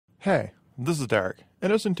Hey, this is Derek,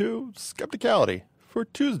 and listen to Skepticality for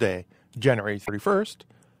Tuesday, January 31st,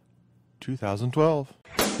 2012.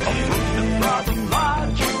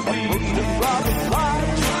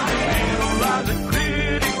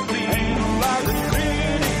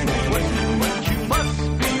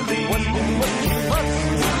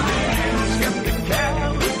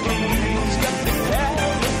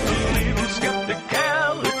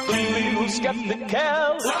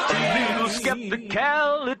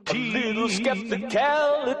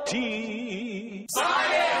 Skepticality.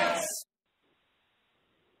 Science!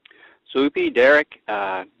 Swoopy, Derek,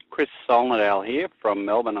 Chris Solnadale here from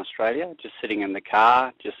Melbourne, Australia. Just sitting in the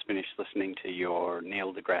car, just finished listening to your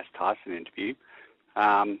Neil deGrasse Tyson interview.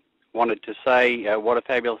 Wanted to say what a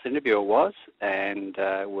fabulous interview it was, and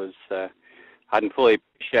hadn't fully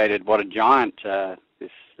appreciated what a giant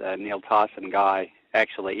this Neil Tyson guy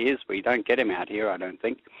actually is. We don't get him out here, I don't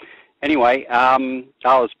think. Anyway, I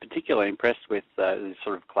was particularly impressed with the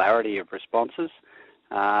sort of clarity of responses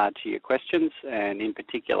to your questions, and in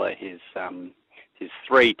particular his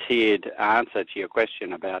three-tiered answer to your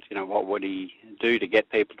question about, what would he do to get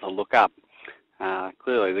people to look up.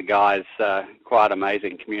 Clearly the guy's quite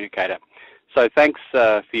amazing communicator. So thanks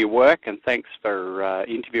for your work, and thanks for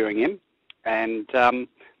interviewing him. And I'm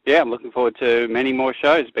looking forward to many more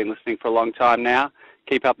shows. Been listening for a long time now.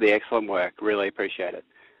 Keep up the excellent work. Really appreciate it.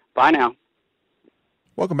 Bye now.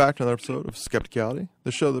 Welcome back to another episode of Skepticality,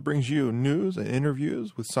 the show that brings you news and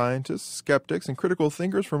interviews with scientists, skeptics, and critical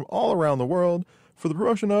thinkers from all around the world for the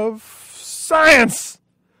promotion of science.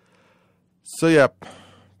 So, yep,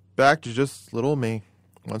 back to just little me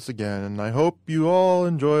once again, and I hope you all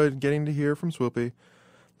enjoyed getting to hear from Swoopy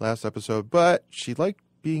last episode, but she liked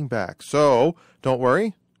being back, so don't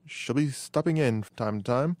worry, she'll be stopping in from time to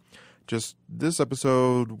time. Just this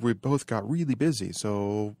episode, we both got really busy,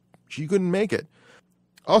 so she couldn't make it.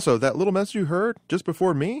 Also, that little message you heard just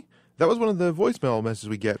before me, that was one of the voicemail messages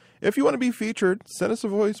we get. If you want to be featured, send us a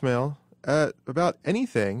voicemail about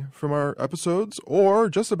anything from our episodes, or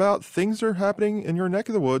just about things that are happening in your neck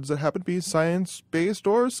of the woods that happen to be science-based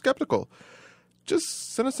or skeptical.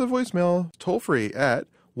 Just send us a voicemail toll-free at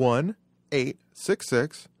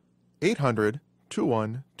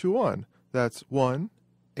 1-866-800-2121. That's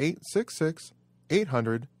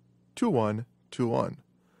 1-866-800-2121.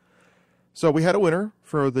 So we had a winner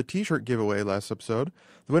for the t-shirt giveaway last episode.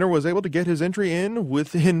 The winner was able to get his entry in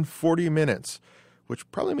within 40 minutes, which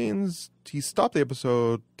probably means he stopped the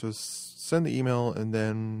episode to send the email and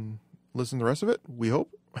then listen to the rest of it, we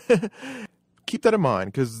hope. Keep that in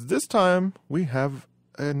mind, because this time we have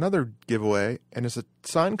another giveaway, and it's a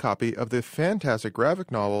signed copy of the fantastic graphic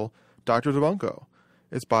novel, Dr. Debunko.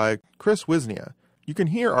 It's by Chris Wisnia. You can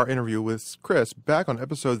hear our interview with Chris back on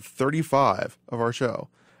episode 35 of our show.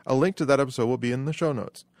 A link to that episode will be in the show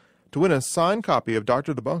notes. To win a signed copy of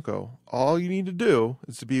Dr. Debunko, all you need to do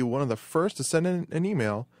is to be one of the first to send in an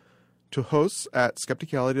email to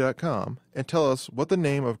hosts@skepticality.com and tell us what the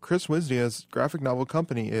name of Chris Wisnia's graphic novel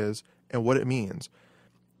company is and what it means.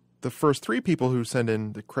 The first 3 people who send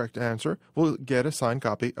in the correct answer will get a signed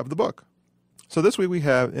copy of the book. So this week we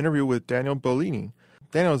have an interview with Daniel Bolini.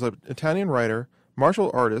 Daniel is an Italian writer, martial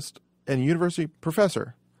artist, and university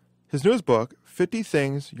professor. His newest book, 50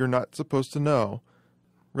 Things You're Not Supposed to Know,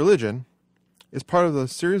 Religion, is part of the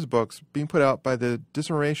series of books being put out by the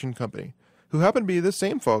Disinformation company, who happen to be the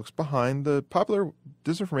same folks behind the popular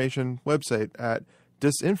disinformation website at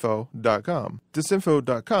disinfo.com.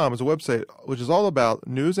 Disinfo.com is a website which is all about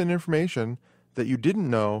news and information that you didn't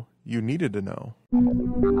know you needed to know.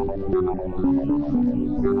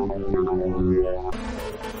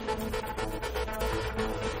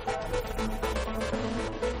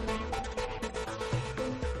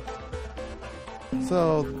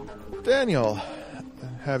 So, Daniel,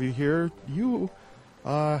 have you here? You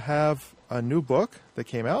have a new book that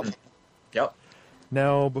came out. Yep.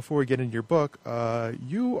 Now, before we get into your book,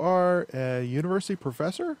 you are a university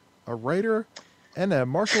professor, a writer, and a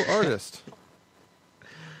martial artist.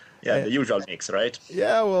 Yeah, the usual mix, right?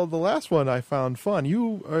 Yeah, well, the last one I found fun.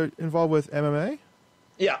 You are involved with MMA?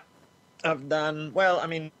 Yeah. I've done,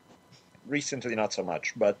 recently not so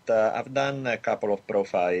much, but I've done a couple of pro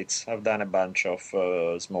fights. I've done a bunch of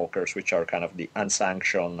smokers, which are kind of the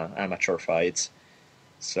unsanctioned amateur fights.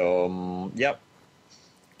 So, yeah.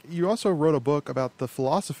 You also wrote a book about the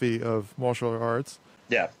philosophy of martial arts.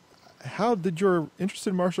 Yeah. How did your interest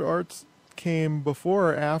in martial arts came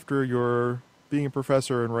before or after your being a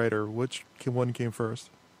professor and writer? Which one came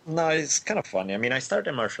first? No, it's kind of funny. I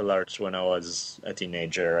started martial arts when I was a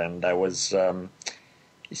teenager, and I was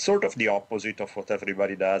It's sort of the opposite of what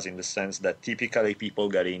everybody does, in the sense that typically people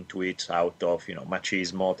get into it out of,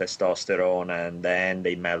 machismo, testosterone, and then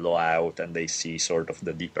they mellow out and they see sort of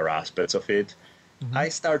the deeper aspects of it. I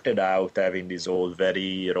started out having this old,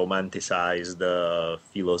 very romanticized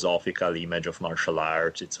philosophical image of martial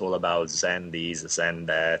arts. It's all about Zen this, Zen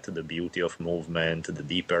that, the beauty of movement, the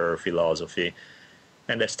deeper philosophy.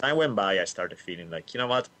 And as time went by, I started feeling like, you know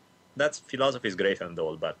what? That philosophy is great and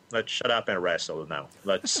all, but let's shut up and wrestle now.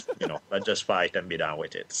 Let's, let's just fight and be done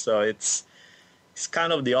with it. So it's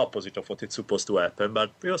kind of the opposite of what it's supposed to happen,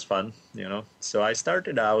 but it was fun, So I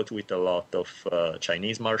started out with a lot of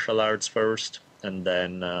Chinese martial arts first, and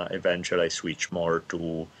then eventually I switched more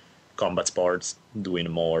to combat sports, doing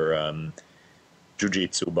more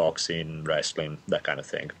jiu-jitsu, boxing, wrestling, that kind of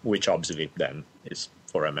thing, which obviously then is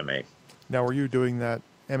for MMA. Now, were you doing that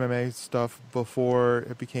MMA stuff before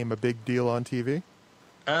it became a big deal on TV?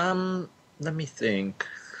 Let me think.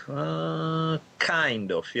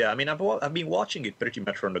 Kind of, yeah. I mean, I've been watching it pretty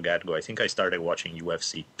much from the get-go. I think I started watching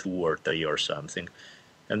UFC 2 or 3 or something.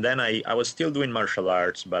 And then I was still doing martial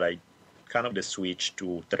arts, but I kind of switched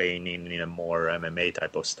to training in a more MMA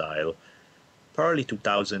type of style. Probably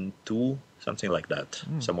 2002, something like that,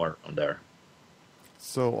 somewhere on there.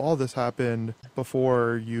 So all this happened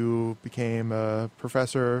before you became a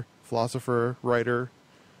professor, philosopher, writer.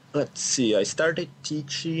 Let's see, I started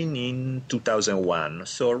teaching in 2001,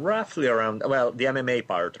 so roughly around, the MMA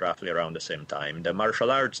part roughly around the same time. The martial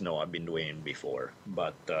arts, no, I've been doing before,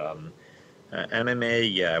 but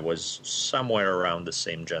MMA, was somewhere around the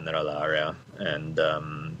same general area. And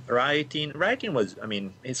writing was,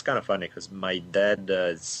 it's kind of funny because my dad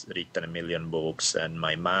has written a million books and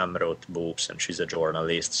my mom wrote books and she's a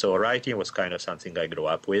journalist. So writing was kind of something I grew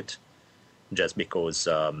up with, just because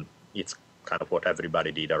it's kind of what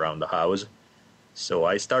everybody did around the house. So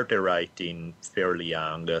I started writing fairly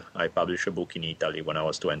young. I published a book in Italy when I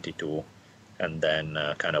was 22. And then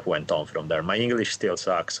kind of went on from there. My English still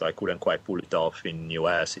sucks, so I couldn't quite pull it off in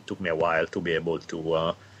US. It took me a while to be able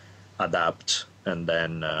to adapt. And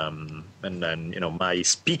then, my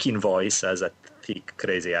speaking voice has a thick,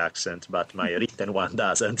 crazy accent, but my written one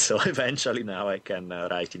doesn't. So eventually now I can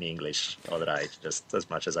write in English, all right, just as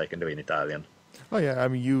much as I can do in Italian. Oh, yeah.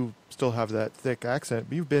 You still have that thick accent.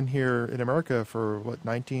 You've been here in America for,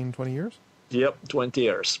 19, 20 years? Yep, 20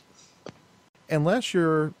 years. Unless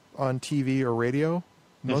you're on TV or radio,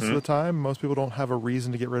 most of the time, most people don't have a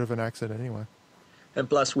reason to get rid of an accent anyway. And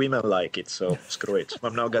plus, women like it, so screw it.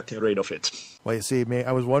 I'm not getting rid of it. Well, you see,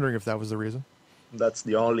 I was wondering if that was the reason. That's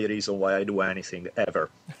the only reason why I do anything, ever.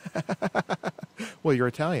 Well, you're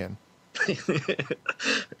Italian.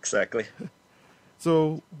 Exactly.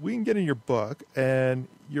 So we can get in your book, and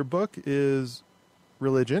your book is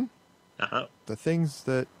religion. Uh-huh. The things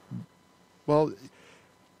that,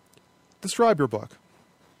 describe your book.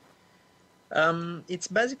 It's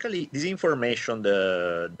basically Disinformation,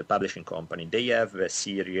 the publishing company. They have a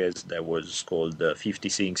series that was called 50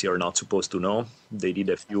 Things You're Not Supposed to Know. They did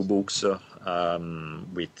a few books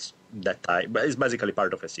with that type, but it's basically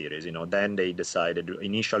part of a series, Then they decided,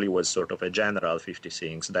 initially was sort of a general 50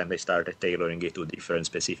 things, then they started tailoring it to different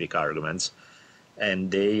specific arguments.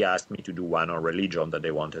 And they asked me to do one on religion that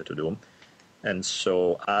they wanted to do. And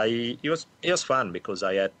so it was fun because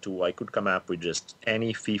I could come up with just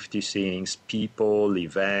any 50 things, people,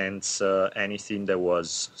 events, anything that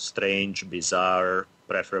was strange, bizarre,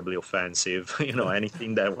 preferably offensive,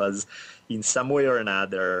 anything that was in some way or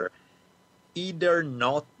another either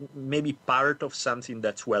not maybe part of something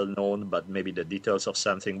that's well known, but maybe the details of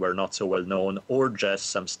something were not so well known, or just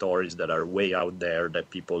some stories that are way out there that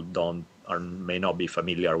people may not be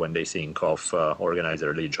familiar when they think of organized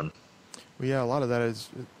religion. Well, yeah, a lot of that is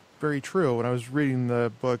very true. When I was reading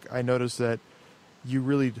the book, I noticed that you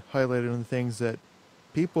really highlighted on the things that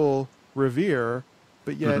people revere,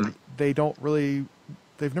 but yet they've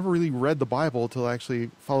never really read the Bible to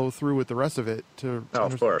actually follow through with the rest of it.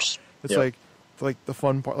 Of course. It's like the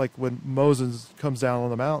fun part, like when Moses comes down on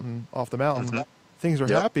the mountain, things are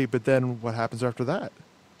happy, but then what happens after that?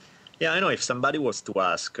 Yeah, I know. If somebody was to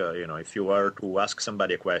ask, if you were to ask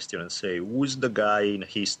somebody a question and say, who's the guy in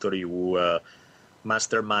history who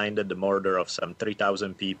masterminded the murder of some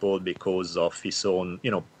 3,000 people because of his own,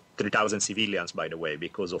 3,000 civilians, by the way,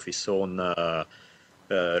 because of his own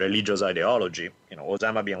religious ideology,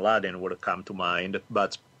 Osama bin Laden would come to mind.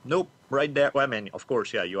 But nope, right there. Well, of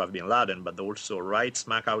course, yeah, you have bin Laden, but also right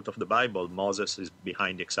smack out of the Bible, Moses is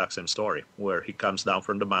behind the exact same story, where he comes down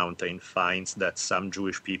from the mountain, finds that some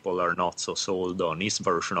Jewish people are not so sold on his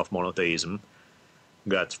version of monotheism,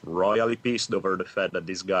 gets royally pissed over the fact that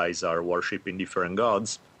these guys are worshipping different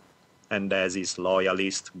gods, and as his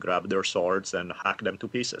loyalists grab their swords and hack them to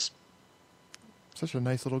pieces. Such a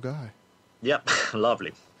nice little guy. Yep,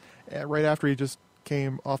 lovely. And right after he just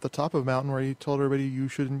came off the top of a mountain where he told everybody you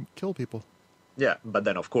shouldn't kill people. Yeah, but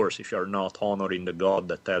then of course, if you're not honoring the God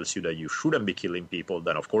that tells you that you shouldn't be killing people,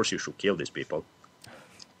 then of course you should kill these people.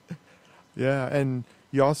 Yeah, and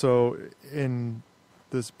you also, in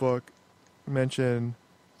this book, mention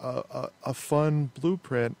a fun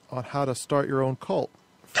blueprint on how to start your own cult.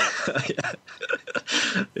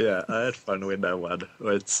 Yeah, I had fun with that one.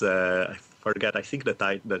 It's I forget. I think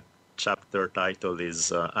the chapter title is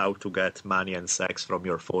 "How to Get Money and Sex from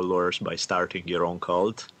Your Followers by Starting Your Own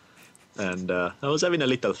Cult." And I was having a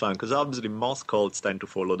little fun because obviously most cults tend to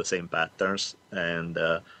follow the same patterns, and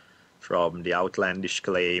from the outlandish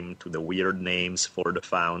claim to the weird names for the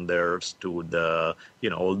founders to the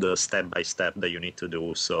all the step by step that you need to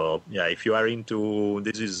do. So yeah, if you are into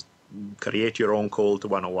this, is create your own cult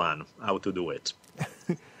 101, how to do it.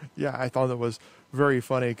 Yeah, I thought that was very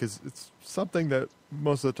funny because it's something that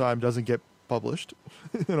most of the time doesn't get published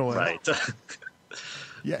in a way. Right.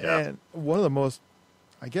 Yeah, and one of the most,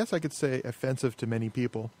 I guess I could say, offensive to many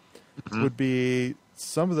people would be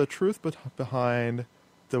some of the truth behind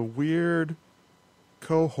the weird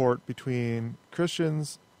cohort between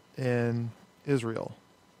Christians and Israel.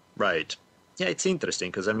 Right. Yeah, it's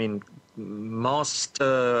interesting because, I mean, most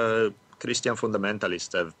Christian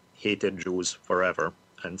fundamentalists have hated Jews forever.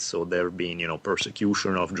 And so there have been,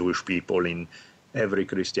 persecution of Jewish people in every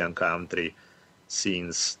Christian country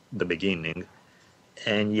since the beginning.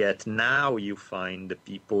 And yet now you find the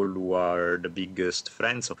people who are the biggest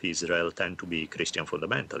friends of Israel tend to be Christian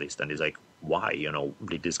fundamentalists. And it's like, why?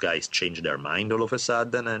 Did these guys change their mind all of a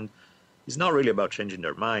sudden? And it's not really about changing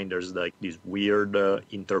their mind. There's like this weird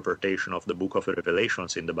interpretation of the book of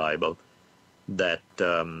Revelations in the Bible that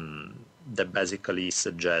that basically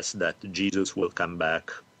suggests that Jesus will come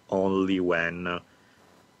back only when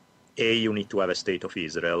A, you need to have a state of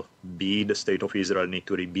Israel, B, the state of Israel need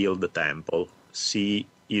to rebuild the temple, C,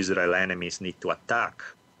 Israel enemies need to attack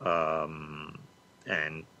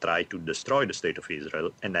and try to destroy the state of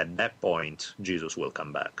Israel, and at that point, Jesus will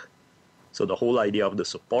come back. So the whole idea of the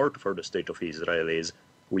support for the state of Israel is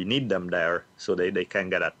we need them there so they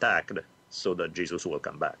can get attacked so that Jesus will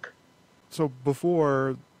come back. So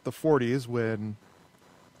before the 40s, when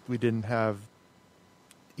we didn't have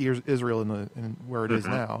Israel in where it is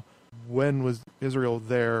now, when was Israel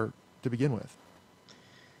there to begin with?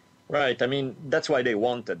 Right. I mean, that's why they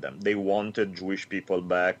wanted them. They wanted Jewish people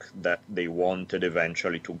back, that they wanted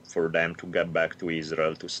eventually for them to get back to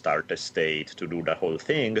Israel, to start a state, to do the whole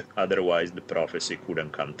thing. Otherwise, the prophecy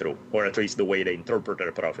couldn't come true, or at least the way they interpreted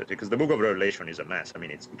the prophecy, because the book of Revelation is a mess. I mean,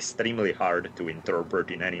 it's extremely hard to interpret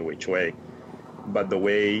in any which way. But the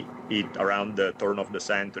way it, around the turn of the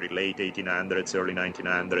century, late 1800s, early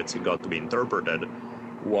 1900s, it got to be interpreted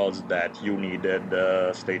was that you needed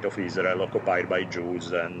the state of Israel occupied by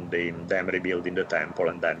Jews and them rebuilding the temple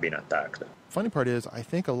and then being attacked. Funny part is, I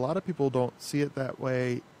think a lot of people don't see it that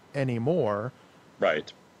way anymore.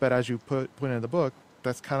 Right. But as you put in the book,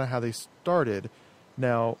 that's kind of how they started.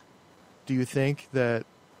 Now, do you think that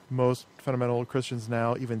most fundamental Christians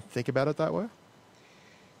now even think about it that way?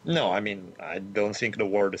 No, I mean, I don't think the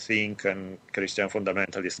word think and Christian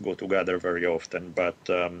fundamentalists go together very often, but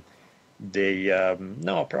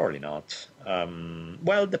no, probably not.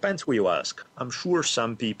 Well, it depends who you ask. I'm sure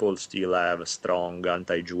some people still have strong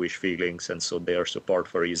anti-Jewish feelings, and so their support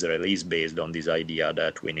for Israel is based on this idea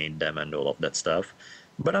that we need them and all of that stuff.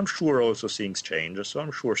 But I'm sure also things change, so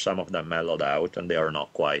I'm sure some of them mellowed out, and they are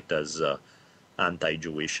not quite as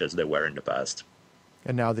anti-Jewish as they were in the past.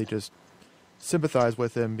 And now they just sympathize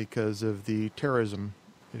with them because of the terrorism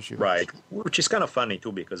issue. Right, which is kind of funny,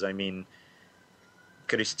 too, because, I mean,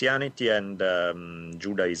 Christianity and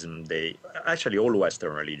Judaism, all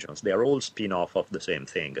Western religions, they are all spin-off of the same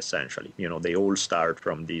thing, essentially. They all start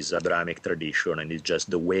from this Abrahamic tradition, and it's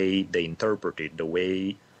just the way they interpret it, the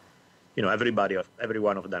way, every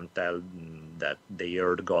one of them tell that they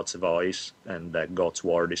heard God's voice and that God's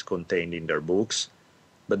word is contained in their books,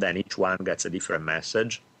 but then each one gets a different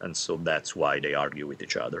message, and so that's why they argue with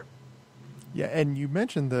each other. Yeah, and you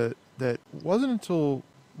mentioned that wasn't until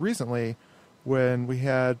recently when we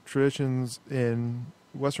had traditions in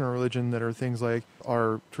Western religion that are things like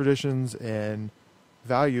our traditions and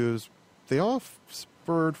values, they all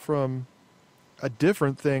spurred from a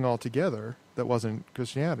different thing altogether that wasn't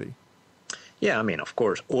Christianity. Yeah, I mean, of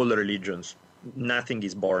course, all the religions, nothing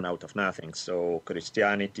is born out of nothing. So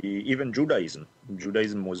Christianity, even Judaism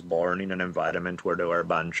was born in an environment where there were a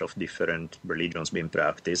bunch of different religions being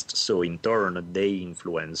practiced. So in turn, they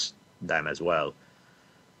influenced them as well.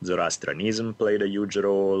 Zoroastrianism played a huge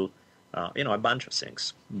role. A bunch of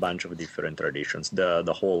things, a bunch of different traditions.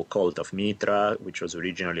 The whole cult of Mithra, which was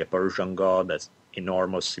originally a Persian god, has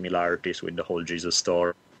enormous similarities with the whole Jesus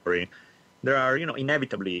story. There are,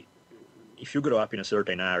 inevitably, if you grow up in a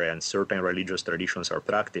certain area and certain religious traditions are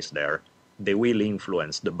practiced there, they will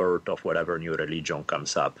influence the birth of whatever new religion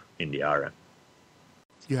comes up in the area.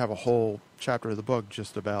 You have a whole chapter of the book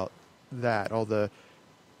just about that, all the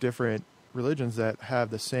different religions that have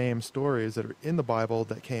the same stories that are in the Bible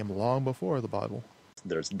that came long before the Bible.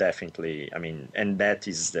 There's definitely, and that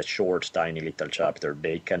is the short, tiny little chapter.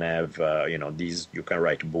 They can have, these, you can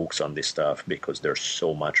write books on this stuff because there's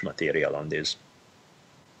so much material on this.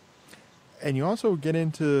 And you also get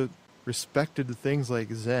into respected things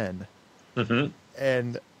like Zen. Mm-hmm.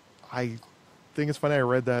 And I think it's funny, I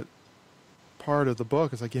read that part of the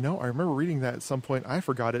book. It's like, I remember reading that at some point. I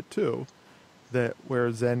forgot it too, that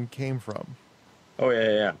where Zen came from. Oh,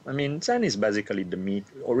 yeah. Zen is basically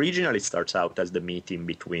originally starts out as the meeting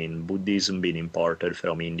between Buddhism being imported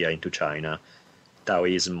from India into China,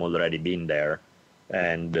 Taoism already been there,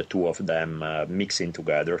 and the two of them mixing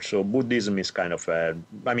together. So Buddhism is kind of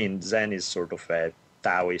Zen is sort of a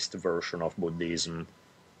Taoist version of Buddhism,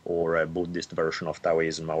 or a Buddhist version of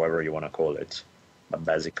Taoism, however you want to call it. But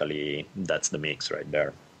basically, that's the mix right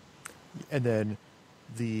there. And then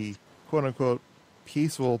the quote-unquote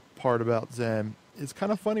peaceful part about Zen is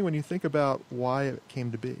kind of funny when you think about why it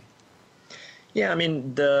came to be. Yeah,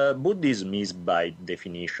 the Buddhism is by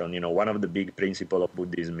definition, one of the big principles of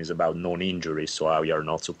Buddhism is about non-injury, so how you are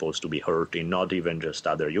not supposed to be hurting, not even just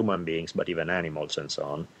other human beings, but even animals and so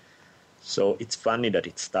on. So it's funny that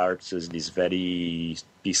it starts as this very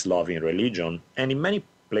peace-loving religion, and in many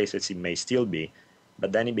places it may still be,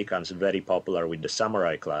 but then it becomes very popular with the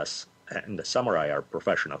samurai class, and the samurai are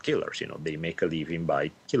professional killers, they make a living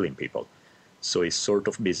by killing people. So it's sort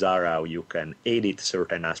of bizarre how you can edit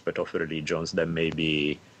certain aspect of religions that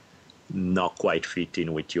maybe not quite fit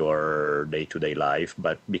in with your day-to-day life,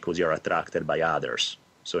 but because you're attracted by others.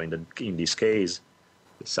 So in this case,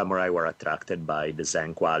 the samurai were attracted by the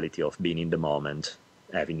Zen quality of being in the moment,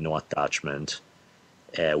 having no attachment,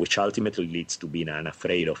 which ultimately leads to being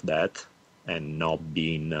unafraid of that and not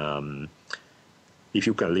being... if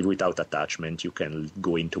you can live without attachment, you can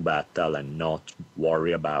go into battle and not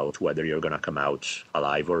worry about whether you're going to come out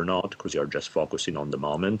alive or not, because you're just focusing on the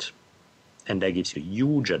moment. And that gives you a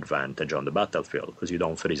huge advantage on the battlefield, because you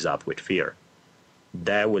don't freeze up with fear.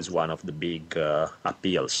 That was one of the big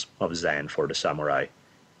appeals of Zen for the samurai.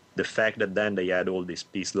 The fact that then they had all this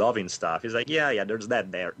peace-loving stuff is like, yeah, there's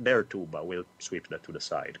that there too, but we'll sweep that to the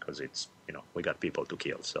side, because it's, we got people to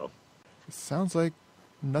kill, so. It sounds like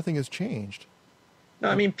nothing has changed.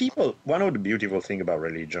 No, people, one of the beautiful things about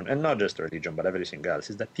religion, and not just religion, but everything else,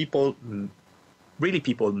 is that people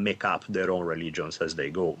make up their own religions as they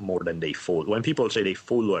go more than they follow. When people say they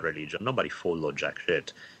follow a religion, nobody follows jack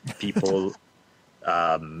shit. People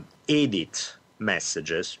edit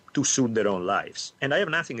messages to suit their own lives. And I have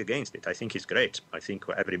nothing against it. I think it's great. I think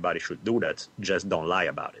everybody should do that. Just don't lie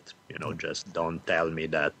about it. Just don't tell me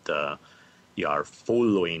that... you are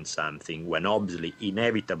following something when obviously,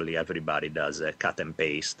 inevitably, everybody does a cut and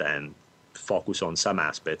paste and focus on some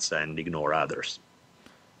aspects and ignore others.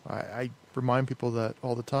 I remind people that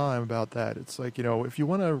all the time about that. It's like, if you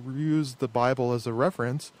want to use the Bible as a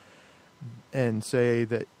reference and say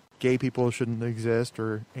that gay people shouldn't exist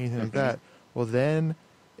or anything like that, well then,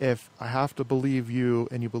 if I have to believe you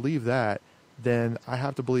and you believe that, then I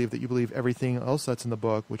have to believe that you believe everything else that's in the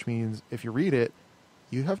book, which means if you read it,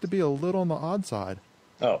 you have to be a little on the odd side.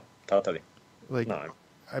 Oh, totally.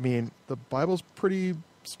 The Bible's pretty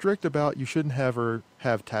strict about you shouldn't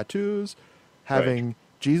have tattoos. Having Right.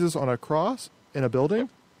 Jesus on a cross in a building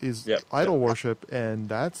is idol worship, and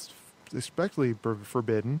that's especially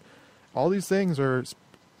forbidden. All these things are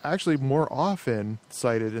actually more often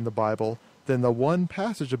cited in the Bible than the one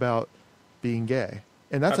passage about being gay.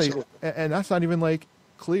 And that's and that's not even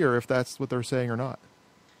clear if that's what they're saying or not.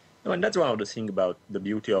 No, and that's one of the things about the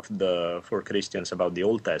beauty of for Christians about the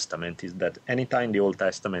Old Testament is that anytime the Old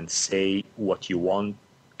Testament say what you want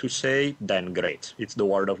to say, then great. It's the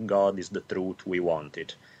Word of God, it's the truth, we want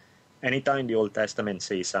it. Anytime the Old Testament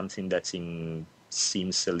says something that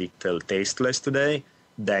seems a little tasteless today,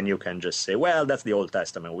 then you can just say, well, that's the Old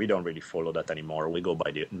Testament. We don't really follow that anymore. We go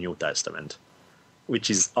by the New Testament,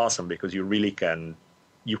 which is awesome because you really can...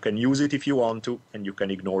 You can use it if you want to, and you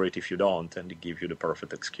can ignore it if you don't, and it gives you the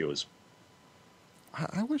perfect excuse.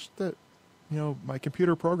 I wish that, my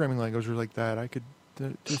computer programming language was like that. I could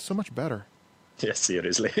do so much better. Yeah,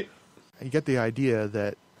 seriously. You get the idea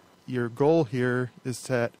that your goal here is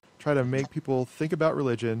to try to make people think about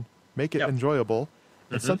religion, make it enjoyable.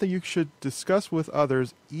 It's something you should discuss with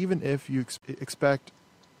others, even if you expect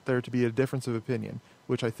there to be a difference of opinion,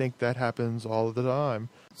 which I think that happens all the time.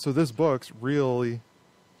 So this book's really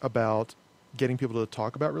about getting people to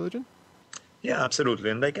talk about religion? Yeah, absolutely.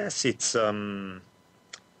 And I guess it's, to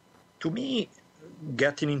me,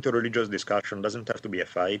 getting into religious discussion doesn't have to be a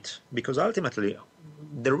fight, because ultimately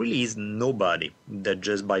there really is nobody that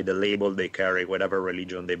just by the label they carry, whatever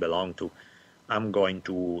religion they belong to, I'm going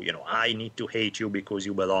to, I need to hate you because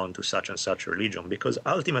you belong to such and such religion, because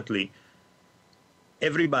ultimately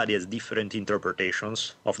everybody has different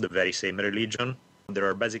interpretations of the very same religion. There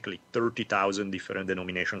are basically 30,000 different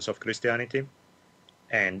denominations of Christianity,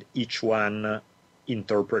 and each one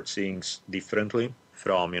interprets things differently,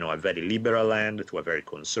 from a very liberal end to a very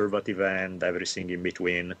conservative end, everything in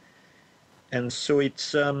between. And so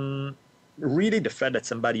it's really the fact that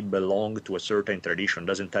somebody belongs to a certain tradition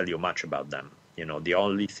doesn't tell you much about them. The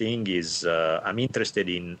only thing is I'm interested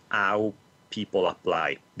in how people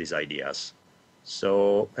apply these ideas.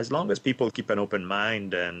 So as long as people keep an open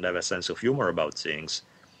mind and have a sense of humor about things,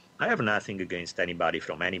 I have nothing against anybody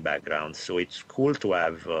from any background. So it's cool to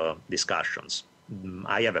have discussions.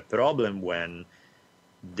 I have a problem when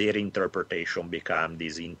their interpretation becomes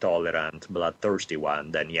this intolerant, bloodthirsty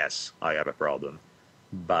one. Then yes, I have a problem.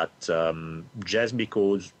 But just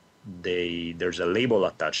because there's a label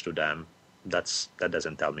attached to them, that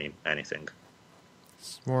doesn't tell me anything.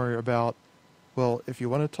 It's more about, well, if you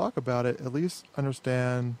want to talk about it, at least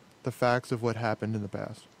understand the facts of what happened in the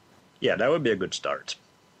past. Yeah, that would be a good start.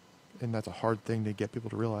 And that's a hard thing to get people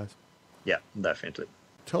to realize. Yeah, definitely.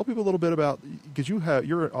 Tell people a little bit about, because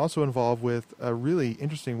you're also involved with a really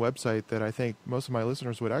interesting website that I think most of my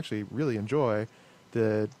listeners would actually really enjoy,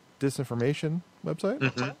 the Disinformation website.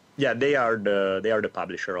 Mm-hmm. Yeah, they are the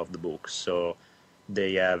publisher of the book, so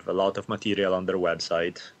they have a lot of material on their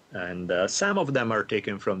website, and some of them are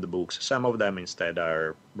taken from the books. Some of them instead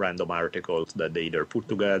are random articles that they either put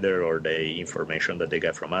together or the information that they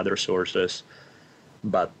get from other sources.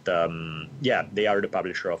 But yeah, they are the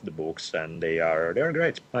publisher of the books, and they are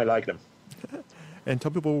great. I like them. And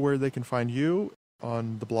tell people where they can find you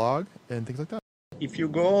on the blog and things like that. If you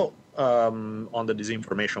go on the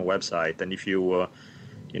Disinformation website, and if you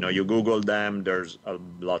you Google them, there's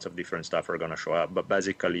lots of different stuff are going to show up. But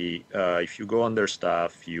basically, if you go on their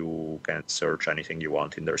stuff, you can search anything you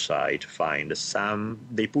want in their site. Find some.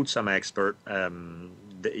 They put some expert.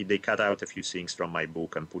 They cut out a few things from my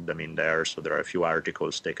book and put them in there. So there are a few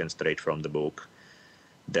articles taken straight from the book.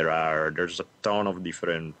 There's a ton of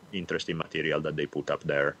different interesting material that they put up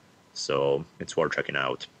there. So it's worth checking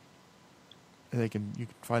out. And you can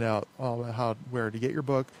find out all about where to get your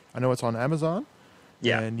book. I know it's on Amazon.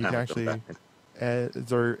 Yeah, and you can actually. Is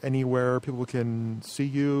there anywhere people can see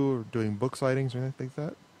you or doing book sightings or anything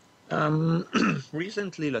like that?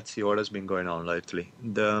 Recently, let's see what has been going on lately.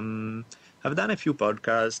 I've done a few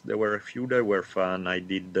podcasts. There were a few that were fun. I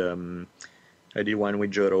did one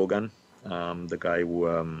with Joe Rogan, the guy who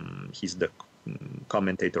he's the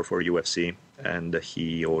commentator for UFC, and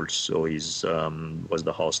he also was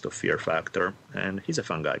the host of Fear Factor, and he's a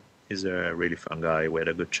fun guy. He's a really fun guy. We had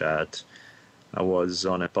a good chat. I was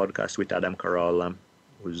on a podcast with Adam Carolla,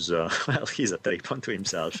 who's he's a tape unto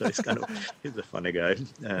himself. So he's a funny guy.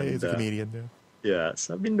 And, he's a comedian, yeah. Yeah,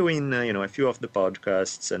 so I've been doing a few of the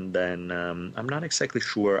podcasts, and then I'm not exactly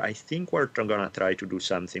sure. I think we're gonna try to do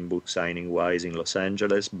something book signing wise in Los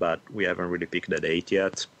Angeles, but we haven't really picked the date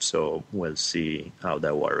yet. So we'll see how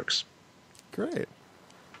that works. Great.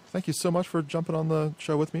 Thank you so much for jumping on the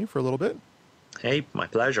show with me for a little bit. Hey, my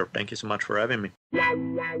pleasure. Thank you so much for having me.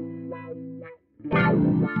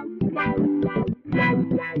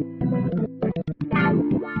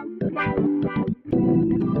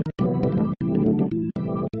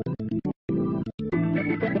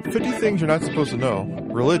 50 Things You're Not Supposed to Know,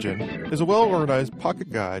 Religion, is a well-organized pocket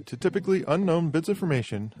guide to typically unknown bits of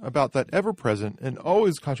information about that ever-present and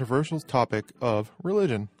always controversial topic of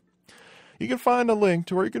religion. You can find a link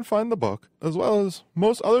to where you can find the book, as well as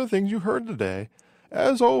most other things you heard today,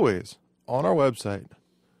 as always, on our website,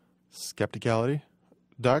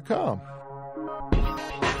 Skepticality.com.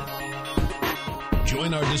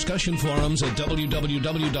 Join our discussion forums at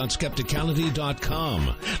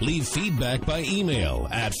www.skepticality.com. Leave feedback by email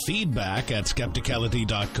at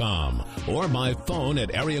feedback@skepticality.com or by phone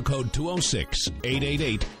at area code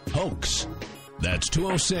 206-888-HOAX. That's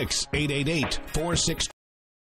 206-888-4620.